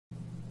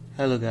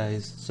Hello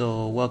guys,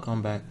 so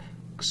welcome back.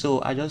 So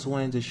I just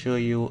wanted to show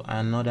you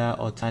another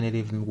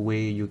alternative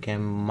way you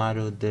can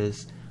model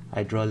this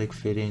hydraulic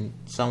fitting.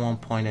 Someone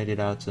pointed it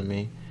out to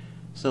me.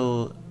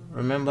 So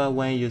remember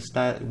when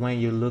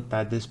you looked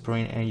at this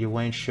print and you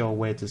weren't sure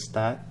where to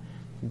start?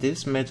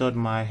 This method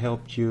might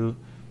help you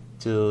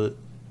to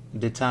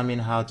determine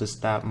how to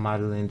start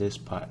modeling this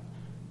part.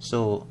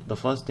 So the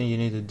first thing you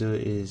need to do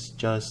is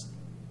just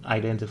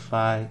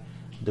identify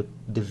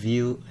the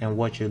view and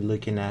what you're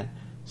looking at.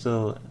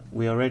 So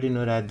we already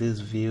know that this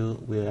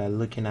view, we are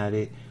looking at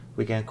it,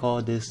 we can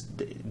call this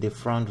the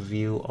front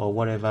view or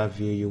whatever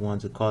view you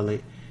want to call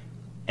it.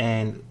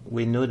 And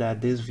we know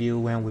that this view,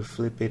 when we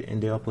flip it in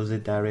the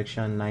opposite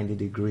direction 90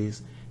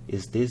 degrees,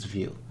 is this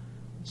view.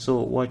 So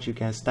what you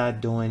can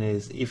start doing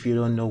is, if you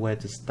don't know where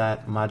to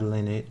start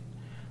modeling it,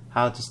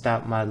 how to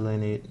start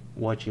modeling it,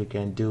 what you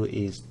can do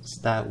is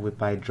start with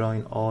by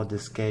drawing all the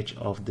sketch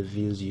of the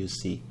views you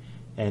see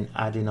and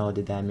adding all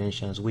the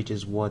dimensions, which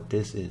is what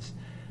this is.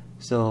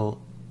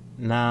 So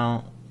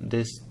now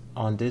this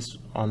on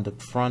the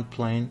front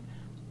plane,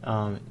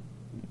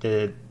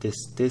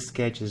 this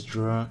sketch is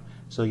drawn.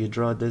 So you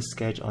draw this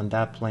sketch on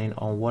that plane,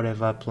 on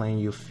whatever plane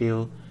you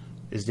feel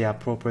is the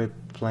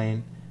appropriate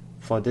plane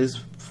for this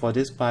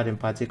part in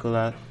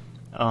particular.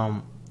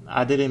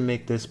 I didn't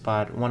make this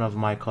part. One of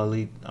my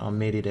colleagues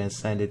made it and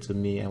sent it to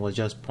me and was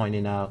just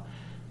pointing out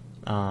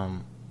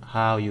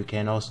how you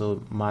can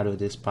also model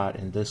this part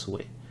in this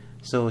way.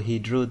 So he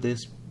drew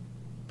this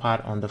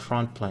part on the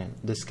front plane,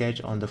 the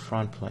sketch on the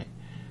front plane.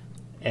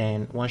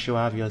 And once you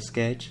have your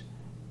sketch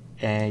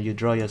and you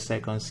draw your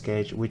second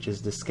sketch, which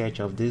is the sketch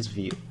of this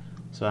view.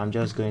 So I'm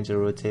just going to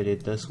rotate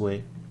it this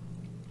way.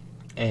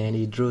 And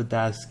he drew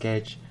that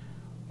sketch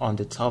on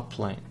the top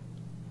plane.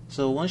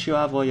 So once you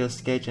have all your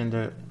sketch in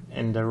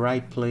the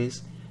right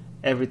place,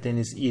 everything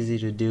is easy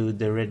to do.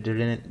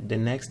 The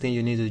next thing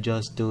you need to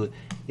just do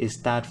is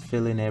start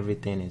filling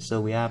everything in. So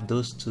we have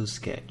those two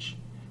sketch,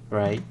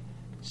 right?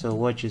 So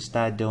what you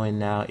start doing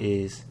now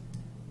is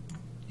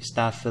you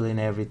start filling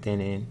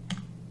everything in.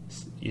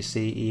 You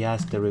see he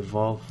has the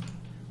revolve.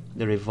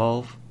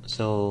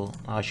 So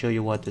I'll show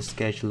you what the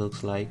sketch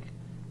looks like.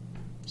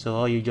 So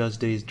all you just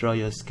do is draw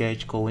your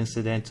sketch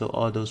coincident to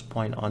all those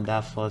points on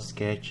that first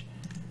sketch,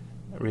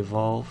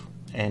 revolve,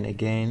 and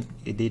again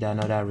it did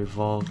another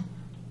revolve,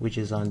 which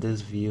is on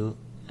this view.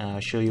 And I'll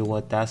show you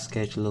what that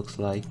sketch looks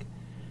like.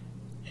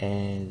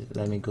 And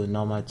let me go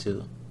normal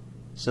too.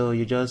 So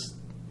you just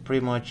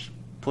pretty much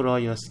put all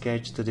your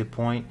sketch to the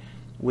point.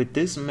 With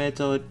this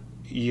method,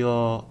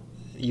 you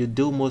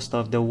do most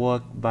of the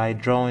work by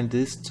drawing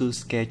these two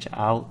sketch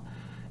out,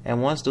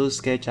 and once those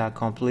sketch are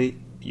complete,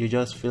 you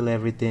just fill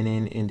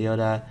everything in the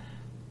other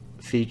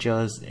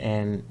features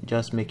and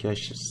just make your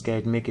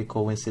sketch, make it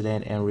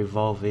coincident and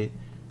revolve it.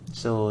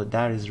 So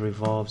that is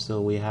revolved.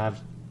 So we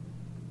have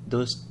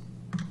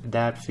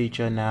that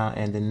feature now,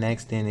 and the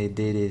next thing they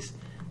did is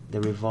the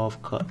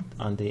revolve cut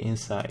on the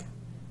inside.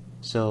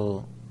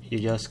 So you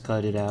just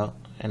cut it out,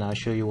 and I'll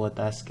show you what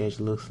that sketch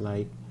looks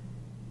like.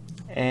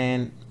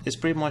 And it's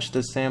pretty much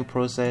the same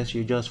process.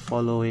 You just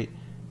follow it,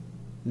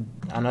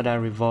 another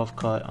revolve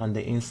cut on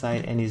the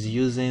inside, and it's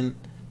using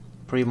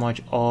pretty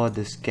much all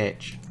the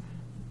sketch.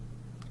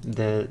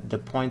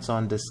 The points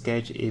on the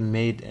sketch it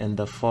made in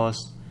the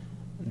first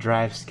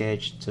drive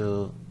sketch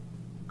to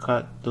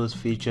cut those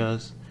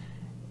features.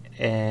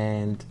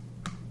 And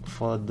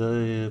for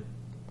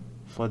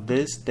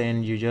this,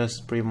 then you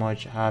just pretty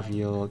much have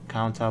your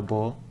counter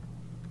bore.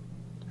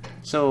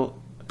 So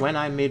when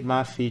I made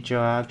my feature,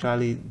 I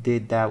actually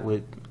did that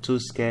with two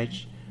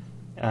sketch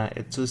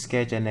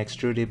and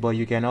extruded, but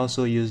you can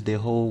also use the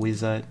whole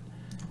wizard,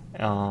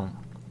 and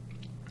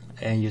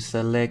you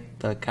select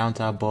the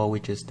counter bore,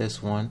 which is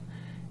this one,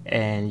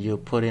 and you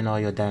put in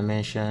all your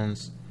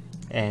dimensions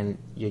and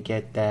you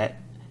get that.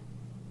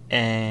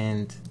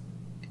 And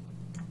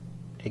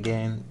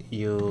again,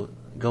 you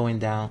going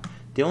down.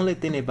 The only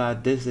thing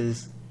about this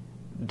is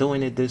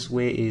doing it this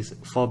way is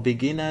for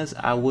beginners.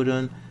 I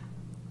wouldn't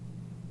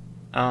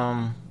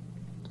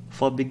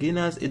for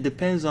beginners, it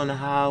depends on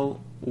how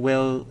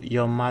well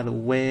your model,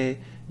 where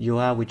you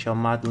are with your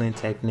modeling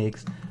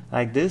techniques.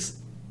 Like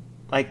this,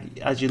 like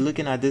as you're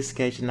looking at this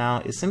sketch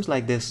now, it seems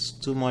like there's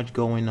too much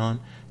going on,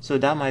 so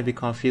that might be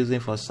confusing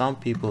for some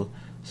people.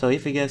 So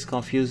if it gets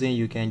confusing,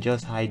 you can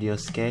just hide your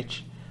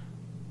sketch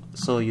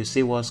so you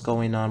see what's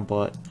going on.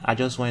 But I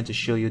just wanted to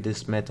show you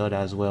this method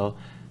as well.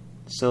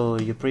 So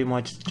you pretty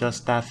much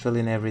just start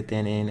filling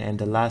everything in, and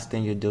the last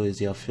thing you do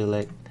is your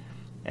fillet,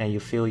 and you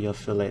fill your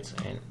fillets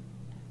in.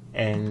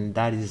 And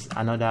that is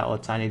another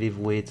alternative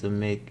way to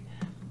make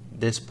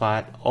this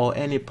part, or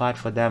any part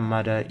for that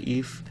matter.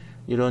 If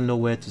you don't know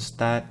where to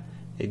start,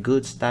 a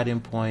good starting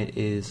point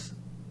is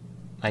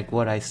like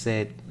what I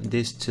said,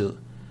 these two,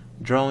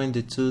 drawing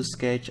the two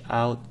sketch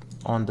out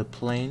on the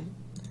plane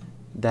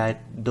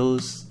that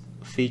those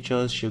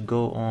features should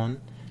go on,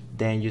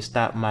 then you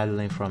start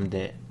modeling from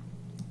there.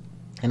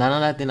 And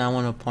another thing I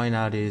want to point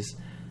out is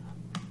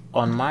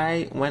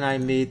when I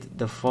made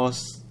the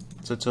first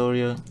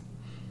tutorial,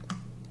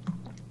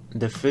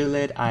 the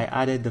fillet, I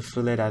added the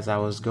fillet as I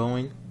was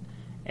going,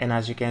 and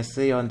as you can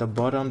see on the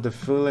bottom, the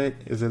fillet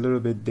is a little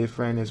bit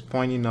different, it's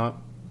pointing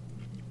up.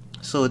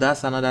 So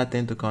that's another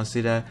thing to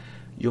consider.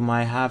 You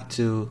might have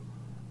to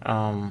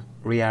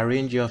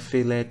rearrange your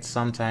fillet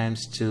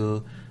sometimes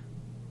to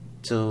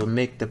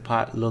make the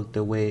part look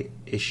the way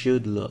it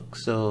should look.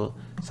 So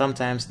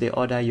sometimes the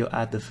order you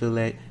add the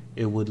fillet,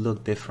 it would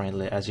look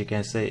differently. As you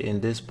can see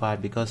in this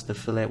part, because the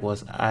fillet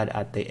was added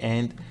at the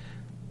end,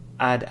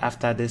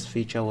 after this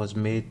feature was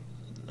made,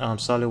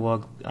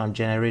 SolidWorks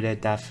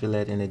generated that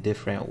fillet in a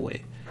different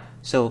way.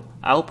 So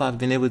I hope I've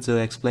been able to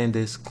explain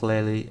this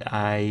clearly.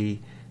 I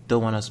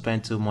don't want to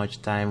spend too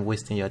much time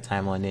wasting your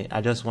time on it.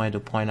 I just wanted to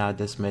point out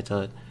this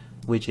method,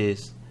 which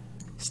is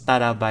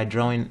start out by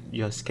drawing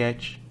your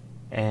sketch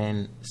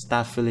and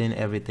start filling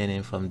everything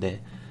in from there.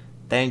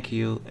 Thank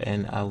you,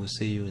 and I will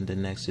see you in the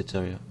next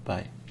tutorial.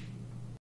 Bye.